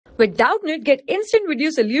With Doubtnut, get instant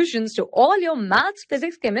video solutions to all your maths,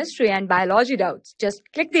 physics, chemistry, and biology doubts. Just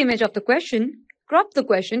click the image of the question, crop the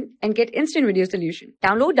question, and get instant video solution.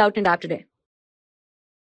 Download Doubtnut app today.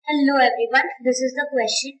 Hello everyone, this is the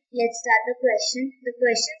question. Let's start the question. The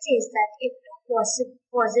question says that if two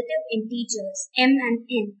positive integers m and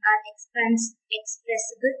n are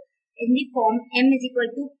expressible in the form m is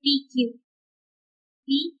equal to pq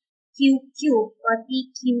cube or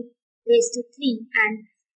pq raised to 3 and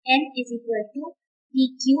n is equal to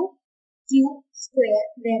pq q square,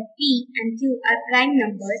 where p and q are prime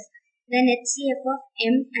numbers, then HCF of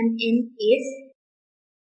m and n is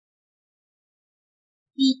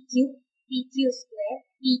pq square,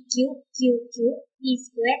 pq q p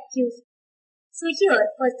square q square. So here,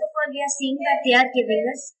 first of all, we are seeing that they are giving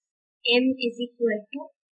us m is equal to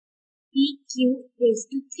pq raised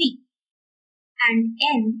to 3 and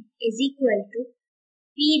n is equal to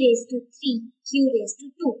p raised to 3 q raised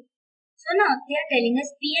to 2. So now they are telling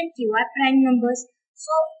us p and q are prime numbers.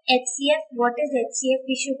 So HCF, what is HCF?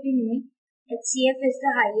 We should be knowing. HCF is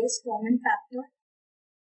the highest common factor.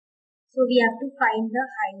 So we have to find the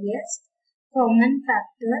highest common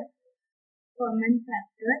factor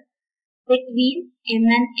between m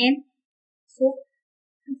and n. So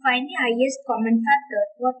to find the highest common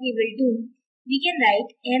factor, what we will do, we can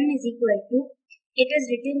write m is equal to, it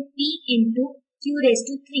is written p into q raised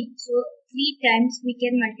to 3. So 3 times we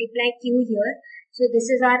can multiply q here. So this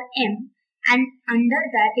is our m, and under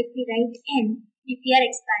that if we write n, if we are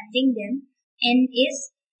expanding them, n is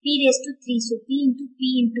p raised to 3. So p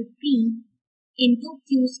into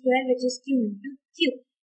q square, which is q into q.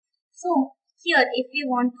 So here if we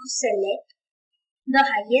want to select the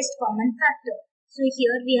highest common factor, so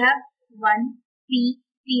here we have 1 p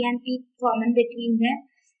and p common between them.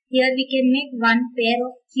 Here we can make one pair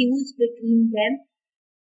of q's between them,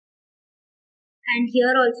 and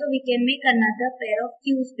here also we can make another pair of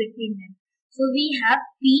q's between them. So we have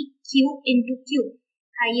p q into q.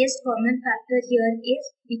 Highest common factor here is,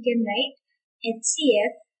 we can write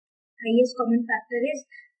HCF, highest common factor is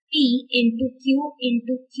p into q,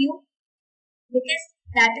 because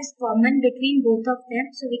that is common between both of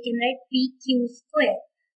them. So we can write pq square.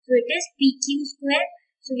 So it is pq square.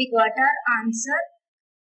 So we got our answer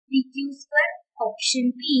pq square.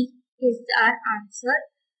 Option P is our answer.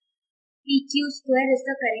 pq square is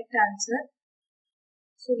the correct answer.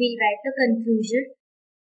 So we'll write the conclusion.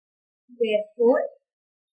 Therefore,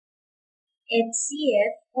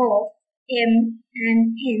 HCF of m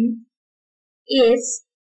and n is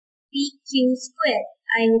pq square.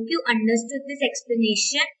 I hope you understood this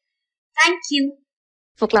explanation. Thank you.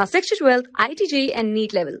 For class 6 to 12, IIT JEE and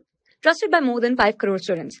NEET level. Trusted by more than 5 crore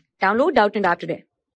students. Download Doubtnut app today.